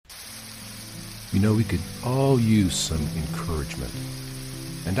You know, we could all use some encouragement.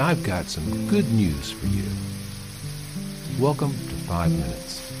 And I've got some good news for you. Welcome to 5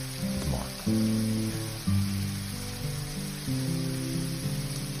 Minutes with Mark.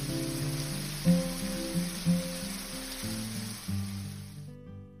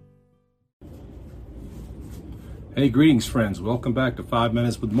 Hey, greetings, friends. Welcome back to 5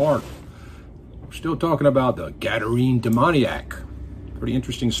 Minutes with Mark. We're still talking about the Gadarene demoniac. Pretty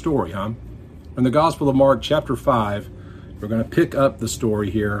interesting story, huh? From the Gospel of Mark, chapter 5, we're going to pick up the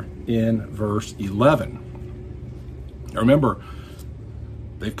story here in verse 11. Now remember,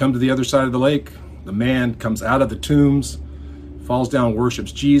 they've come to the other side of the lake. The man comes out of the tombs, falls down,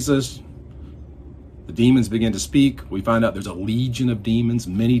 worships Jesus. The demons begin to speak. We find out there's a legion of demons,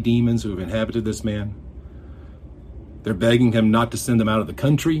 many demons who have inhabited this man. They're begging him not to send them out of the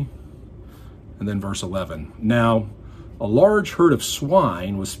country. And then verse 11. Now, a large herd of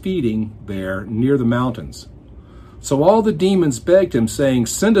swine was feeding there near the mountains. So all the demons begged him, saying,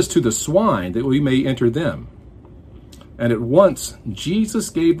 "Send us to the swine, that we may enter them." And at once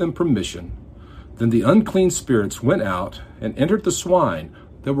Jesus gave them permission. Then the unclean spirits went out and entered the swine.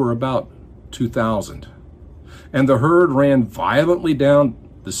 There were about 2,000. And the herd ran violently down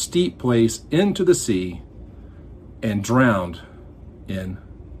the steep place into the sea and drowned in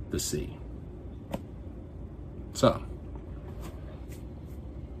the sea. So,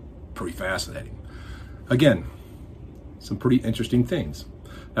 pretty fascinating. Again, some pretty interesting things.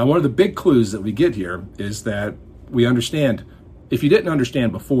 Now, one of the big clues that we get here is that we understand, if you didn't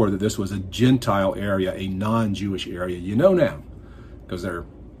understand before that this was a Gentile area, a non-Jewish area, you know now, because they're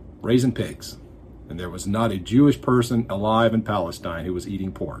raising pigs. And there was not a Jewish person alive in Palestine who was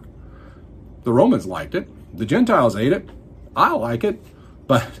eating pork. The Romans liked it. The Gentiles ate it. I like it.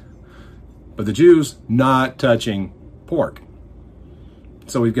 But the Jews not touching pork.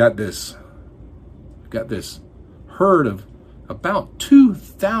 So we've got this herd of about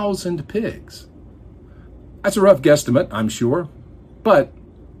 2,000 pigs. That's a rough guesstimate, I'm sure, but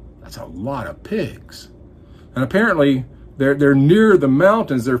that's a lot of pigs. And apparently they're near the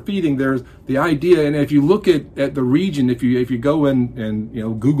mountains. They're feeding. There's the idea, and if you look at the region, if you go in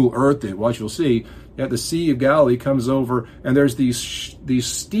and Google Earth it, what you'll see, the Sea of Galilee comes over, and there's these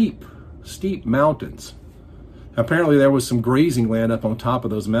steep mountains. Apparently there was some grazing land up on top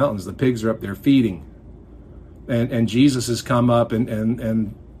of those mountains. The pigs are up there feeding. And Jesus has come up,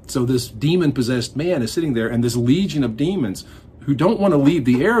 and so this demon-possessed man is sitting there, and this legion of demons who don't want to leave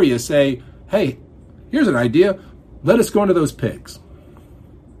the area say, "Hey, here's an idea. Let us go into those pigs.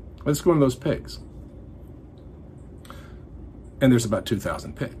 Let's go into those pigs." And there's about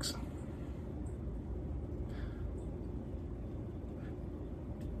 2,000 pigs.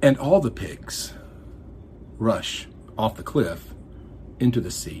 And all the pigs rush off the cliff into the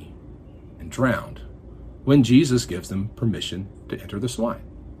sea and drowned when Jesus gives them permission to enter the swine.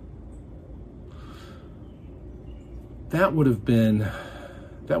 That would have been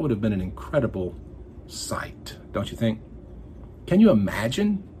an incredible sight, don't you think? Can you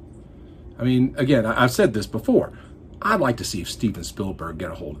imagine? I mean, again, I've said this before. I'd like to see if Steven Spielberg get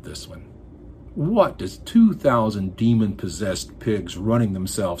a hold of this one. What does 2,000 demon-possessed pigs running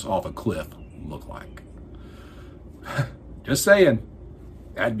themselves off a cliff look like? Just saying,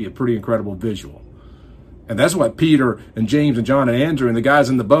 that'd be a pretty incredible visual. And that's what Peter and James and John and Andrew and the guys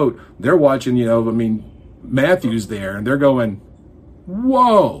in the boat, they're watching, Matthew's there, and they're going,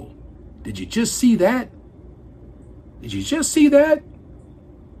 "Whoa, did you just see that? Did you just see that?"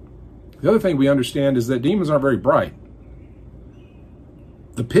 The other thing we understand is that demons aren't very bright.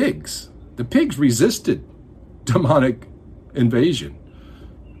 The pigs resisted demonic invasion.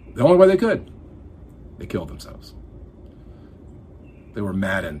 The only way they could. They killed themselves. They were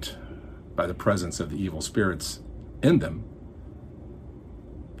maddened by the presence of the evil spirits in them.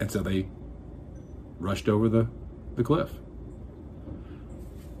 And so they rushed over the cliff.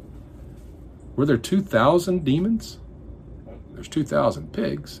 Were there 2,000 demons? There's 2,000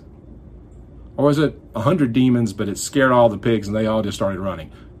 pigs. Or was it 100 demons, but it scared all the pigs and they all just started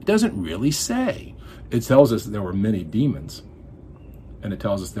running? It doesn't really say. It tells us that there were many demons. And it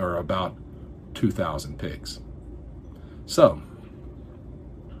tells us there are about 2,000 pigs. So,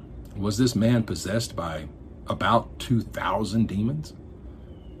 was this man possessed by about 2,000 demons?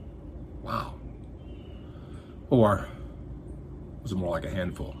 Wow. Or was it more like a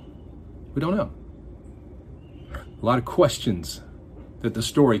handful? We don't know. A lot of questions that the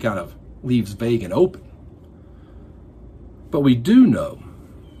story kind of leaves vague and open. But we do know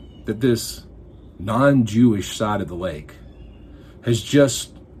that this non-Jewish side of the lake has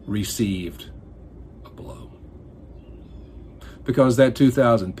just received a blow. Because that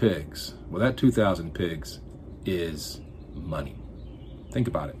 2,000 pigs, that 2,000 pigs is money. Think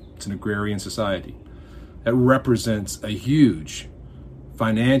about it. It's an agrarian society. It represents a huge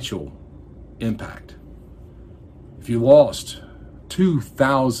financial impact. If you lost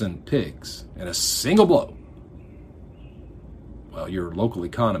 2,000 pigs in a single blow, well, your local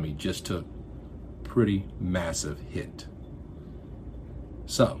economy just took a pretty massive hit.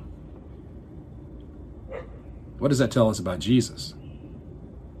 So, what does that tell us about Jesus?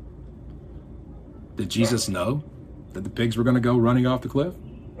 Did Jesus know that the pigs were going to go running off the cliff?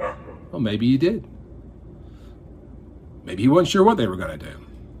 Well, maybe he did. Maybe he wasn't sure what they were going to do.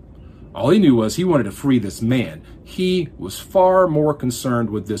 All he knew was he wanted to free this man. He was far more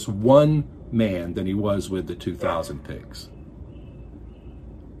concerned with this one man than he was with the 2,000 pigs.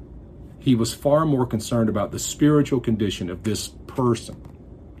 He was far more concerned about the spiritual condition of this person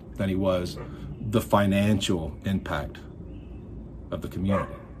than he was the financial impact of the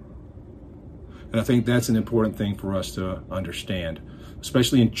community. And I think that's an important thing for us to understand,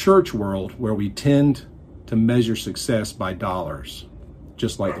 especially in church world where we tend to measure success by dollars,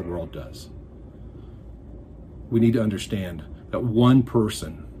 just like the world does. We need to understand that one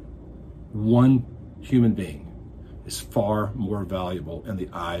person, one human being, is far more valuable in the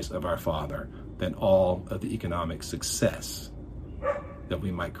eyes of our Father than all of the economic success that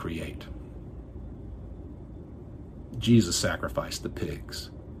we might create. Jesus sacrificed the pigs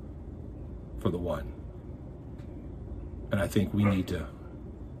for the one. And I think we need to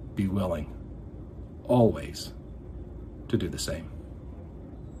be willing always to do the same.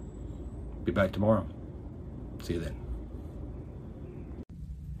 Be back tomorrow. See you then.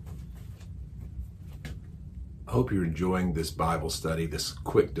 I hope you're enjoying this Bible study, this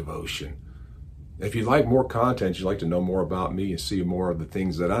quick devotion. If you'd like more content, you'd like to know more about me and see more of the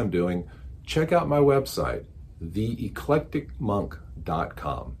things that I'm doing, check out my website,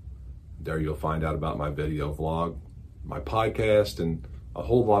 theeclecticmonk.com. There you'll find out about my video vlog, my podcast, and a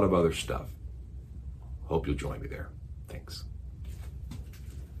whole lot of other stuff. Hope you'll join me there. Thanks.